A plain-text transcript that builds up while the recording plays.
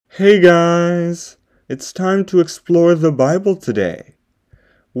Hey guys! It's time to explore the Bible today.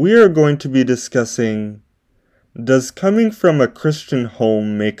 We are going to be discussing, does coming from a Christian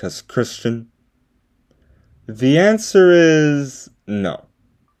home make us Christian? The answer is no.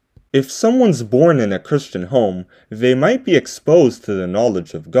 If someone's born in a Christian home, they might be exposed to the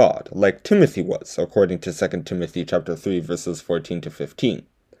knowledge of God, like Timothy was, according to 2 Timothy chapter 3, verses 14 to 15.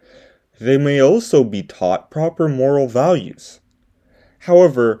 They may also be taught proper moral values.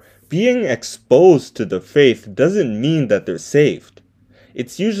 However, being exposed to the faith doesn't mean that they're saved.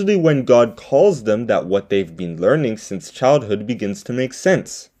 It's usually when God calls them that what they've been learning since childhood begins to make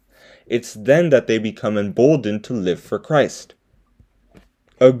sense. It's then that they become emboldened to live for Christ.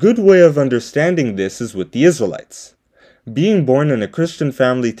 A good way of understanding this is with the Israelites. Being born in a Christian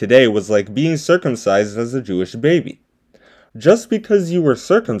family today was like being circumcised as a Jewish baby. Just because you were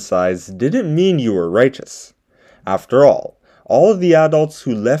circumcised didn't mean you were righteous. After all of the adults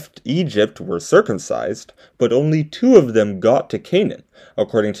who left Egypt were circumcised, but only 2 of them got to Canaan,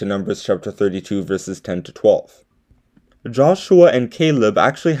 according to Numbers chapter 32, verses 10 to 12. Joshua and Caleb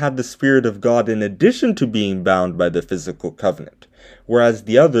actually had the Spirit of God in addition to being bound by the physical covenant, whereas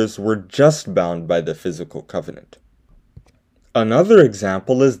the others were just bound by the physical covenant. Another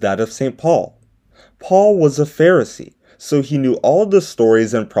example is that of St. Paul. Paul was a Pharisee, so he knew all the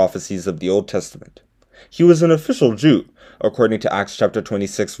stories and prophecies of the Old Testament. He was an official Jew, according to Acts chapter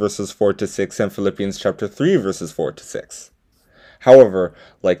 26 verses 4 to 6 and Philippians chapter 3 verses 4 to 6. However,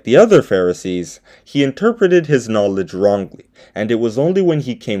 like the other Pharisees, he interpreted his knowledge wrongly, and it was only when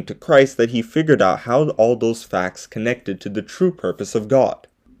he came to Christ that he figured out how all those facts connected to the true purpose of God.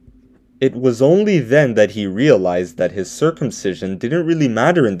 It was only then that he realized that his circumcision didn't really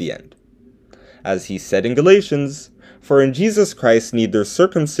matter in the end. As he said in Galatians, "For in Jesus Christ neither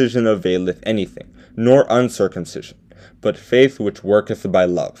circumcision availeth anything, nor uncircumcision, but faith which worketh by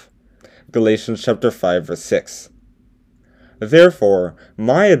love." Galatians chapter 5 verse 6. Therefore,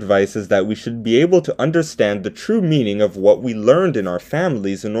 my advice is that we should be able to understand the true meaning of what we learned in our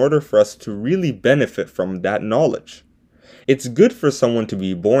families in order for us to really benefit from that knowledge. It's good for someone to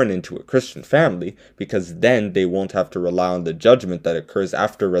be born into a Christian family because then they won't have to rely on the judgment that occurs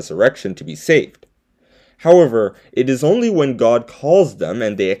after resurrection to be saved. However, it is only when God calls them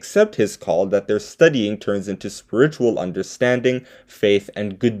and they accept His call that their studying turns into spiritual understanding, faith,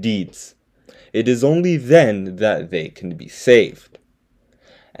 and good deeds. It is only then that they can be saved.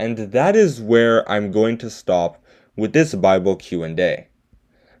 And that is where I'm going to stop with this Bible Q&A.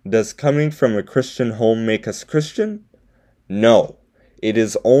 Does coming from a Christian home make us Christian? No. It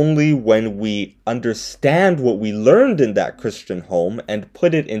is only when we understand what we learned in that Christian home and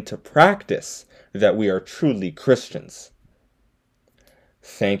put it into practice that we are truly Christians.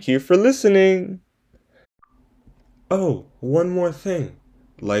 Thank you for listening. Oh, one more thing.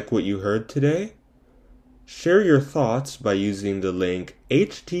 Like what you heard today? Share your thoughts by using the link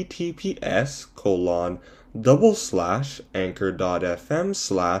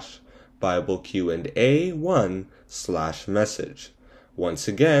https://anchor.fm/BibleQ&A1/message. Once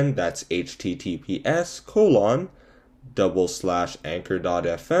again, that's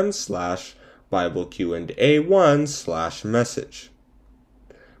https://anchor.fm/BibleQ&A1/message.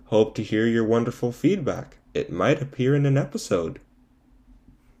 Hope to hear your wonderful feedback. It might appear in an episode.